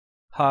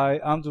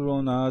Hi, I'm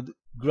Doronad,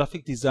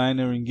 graphic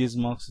designer in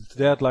Gizmox, and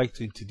today I'd like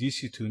to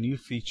introduce you to a new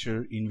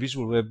feature in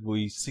Visual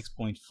WebGui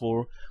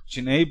 6.4 which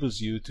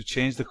enables you to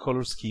change the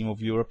color scheme of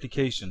your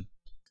application.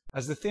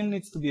 As the theme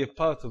needs to be a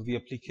part of the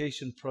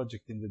application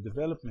project in the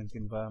development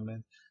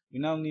environment, we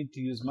now need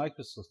to use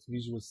Microsoft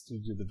Visual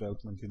Studio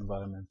development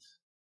environment.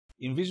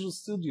 In Visual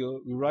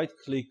Studio, we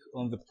right-click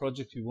on the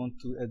project we want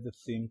to add the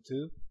theme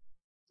to,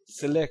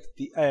 select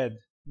the Add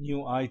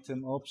New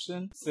Item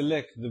option,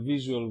 select the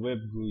Visual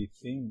WebGui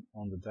theme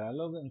on the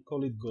dialog and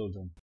call it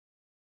Golden.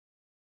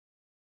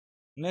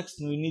 Next,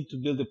 we need to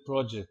build a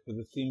project where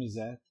the theme is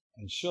at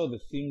and show the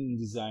theme in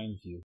design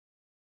view.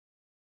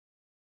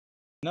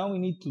 Now we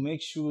need to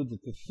make sure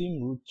that the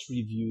theme root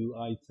tree view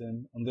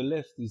item on the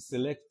left is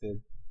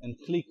selected and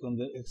click on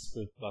the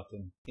Expert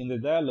button. In the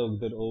dialog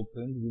that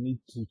opened, we need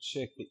to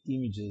check the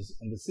images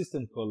and the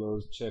system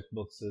colors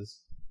checkboxes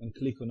and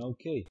click on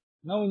OK.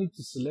 Now we need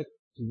to select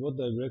to what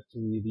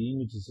directory the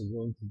images are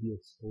going to be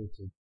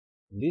exported.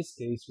 In this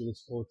case, we'll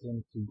export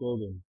them to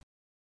Golden.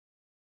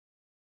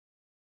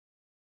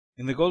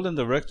 In the Golden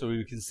directory,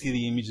 we can see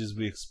the images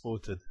we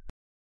exported.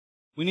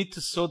 We need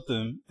to sort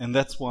them, and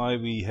that's why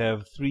we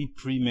have 3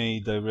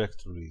 pre-made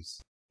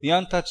directories. The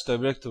untouched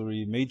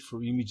directory made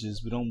for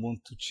images we don't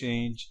want to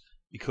change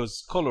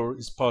because color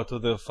is part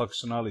of the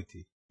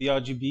functionality. The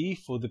RGB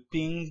for the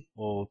PNG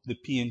or the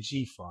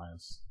PNG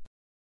files.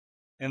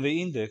 And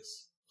the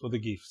index for the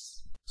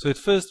GIFs. So at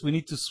first we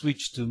need to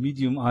switch to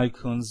medium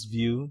icons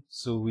view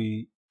so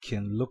we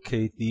can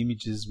locate the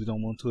images we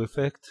don't want to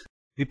affect.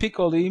 We pick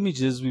all the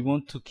images we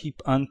want to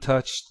keep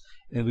untouched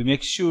and we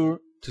make sure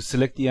to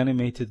select the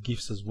animated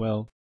GIFs as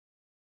well.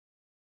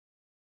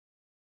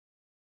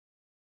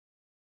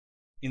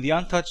 In the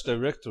untouched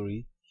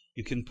directory,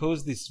 you can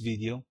pause this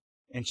video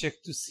and check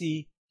to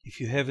see if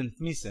you haven't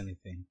missed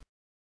anything.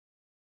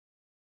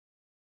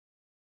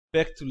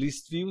 Back to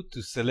list view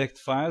to select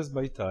files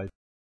by type.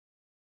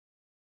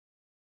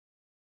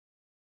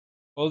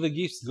 All the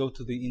GIFs go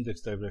to the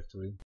index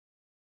directory.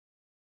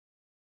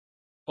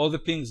 All the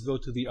pings go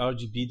to the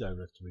RGB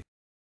directory.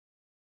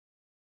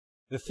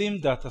 The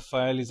theme data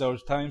file is our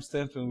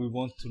timestamp and we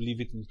want to leave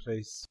it in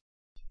place.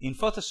 In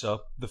Photoshop,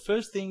 the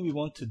first thing we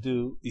want to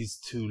do is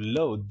to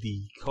load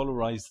the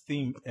colorized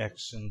theme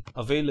action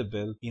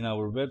available in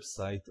our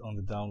website on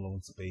the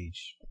downloads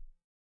page.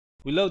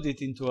 We load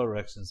it into our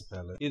actions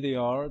palette. Here they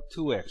are,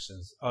 2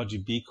 actions,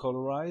 RGB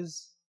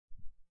colorize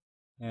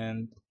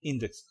and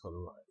index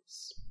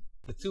colorize.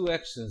 The 2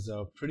 actions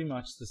are pretty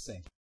much the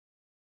same.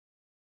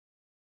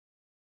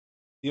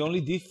 The only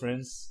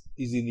difference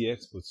is in the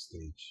export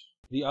stage.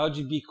 The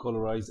RGB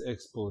colorize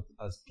export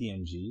as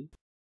PNG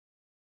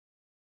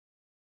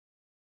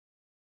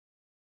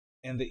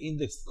and the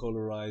indexed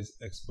colorize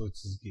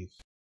exports as GIF.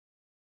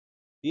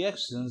 The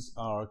actions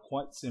are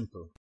quite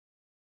simple.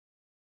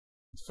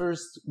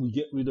 First, we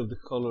get rid of the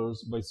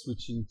colors by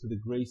switching to the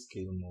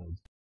grayscale mode.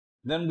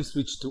 Then we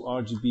switch to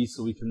RGB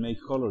so we can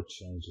make color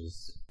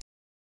changes.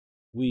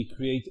 We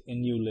create a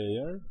new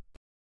layer.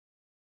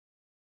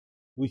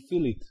 We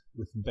fill it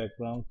with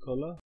background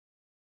color.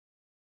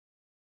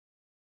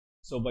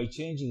 So by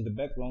changing the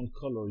background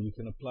color, you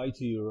can apply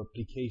to your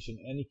application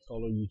any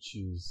color you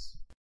choose.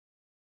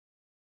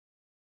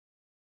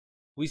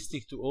 We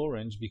stick to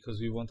orange because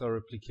we want our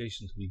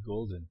application to be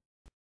golden.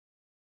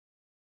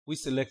 We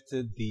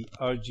selected the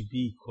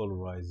RGB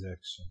colorize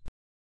action.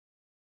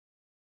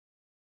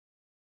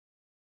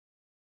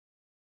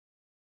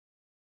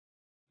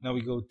 Now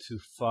we go to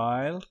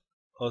File,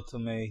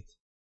 Automate,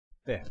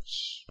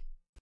 Batch.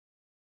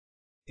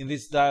 In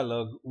this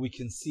dialog, we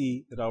can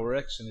see that our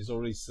action is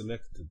already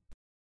selected.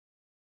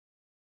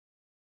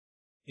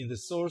 In the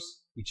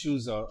source, we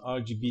choose our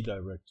RGB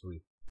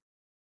directory.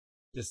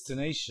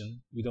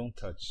 Destination, we don't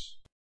touch.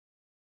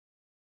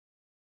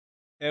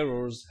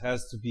 Errors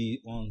has to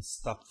be on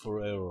Stop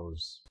for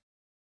Errors.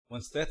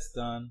 Once that's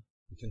done,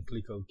 we can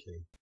click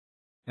OK.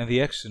 And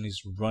the action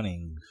is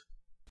running.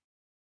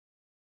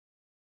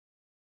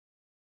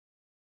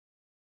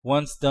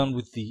 Once done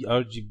with the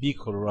RGB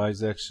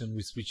colorize action,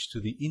 we switch to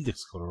the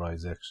index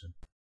colorize action.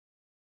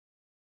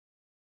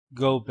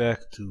 Go back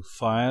to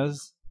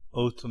Files,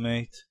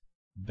 Automate,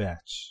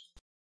 Batch.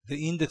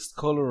 The indexed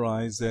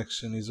colorize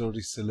action is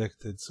already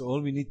selected, so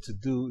all we need to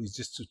do is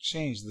just to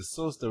change the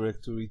source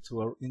directory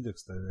to our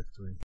index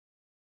directory.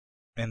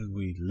 And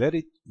we let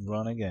it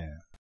run again.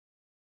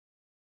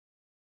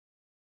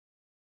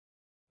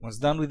 Once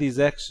done with these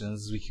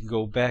actions, we can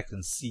go back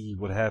and see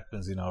what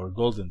happens in our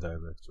golden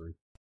directory.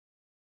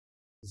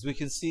 As we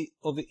can see,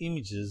 all the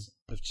images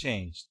have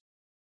changed.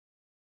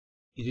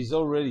 It is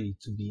all ready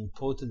to be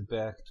imported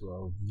back to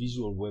our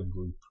Visual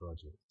WebGui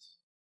project.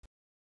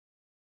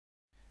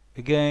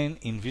 Again,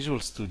 in Visual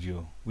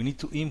Studio, we need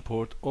to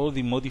import all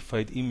the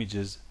modified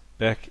images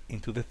back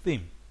into the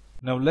theme.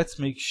 Now let's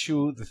make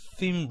sure the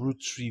theme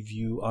root tree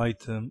view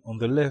item on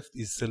the left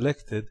is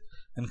selected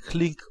and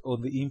click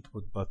on the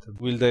import button.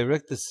 We'll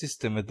direct the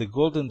system at the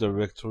golden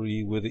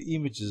directory where the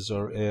images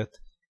are at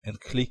and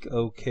click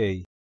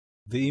OK.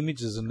 The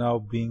images are now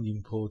being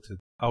imported.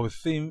 Our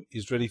theme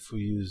is ready for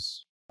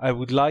use. I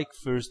would like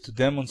first to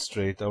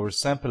demonstrate our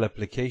sample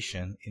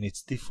application in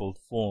its default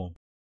form.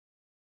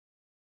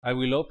 I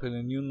will open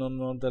a new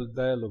non-modal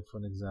dialog for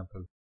an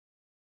example.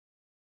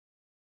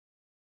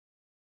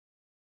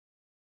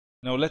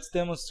 Now let's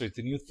demonstrate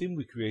the new theme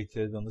we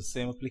created on the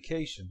same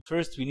application.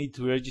 First, we need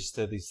to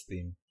register this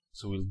theme.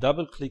 So we'll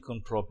double click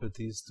on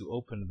Properties to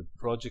open the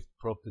Project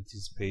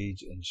Properties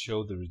page and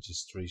show the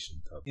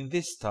Registration tab. In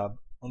this tab,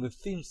 on the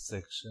Themes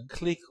section,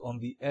 click on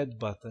the Add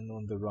button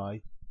on the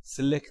right,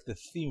 select the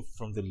theme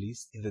from the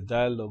list in the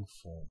dialog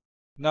form.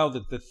 Now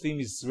that the theme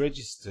is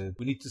registered,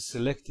 we need to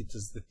select it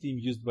as the theme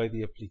used by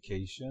the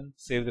application,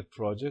 save the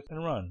project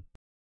and run.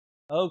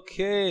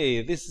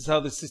 Okay, this is how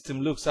the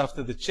system looks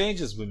after the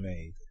changes we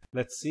made.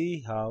 Let's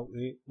see how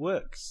it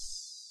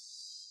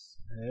works.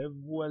 Et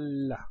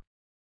voila!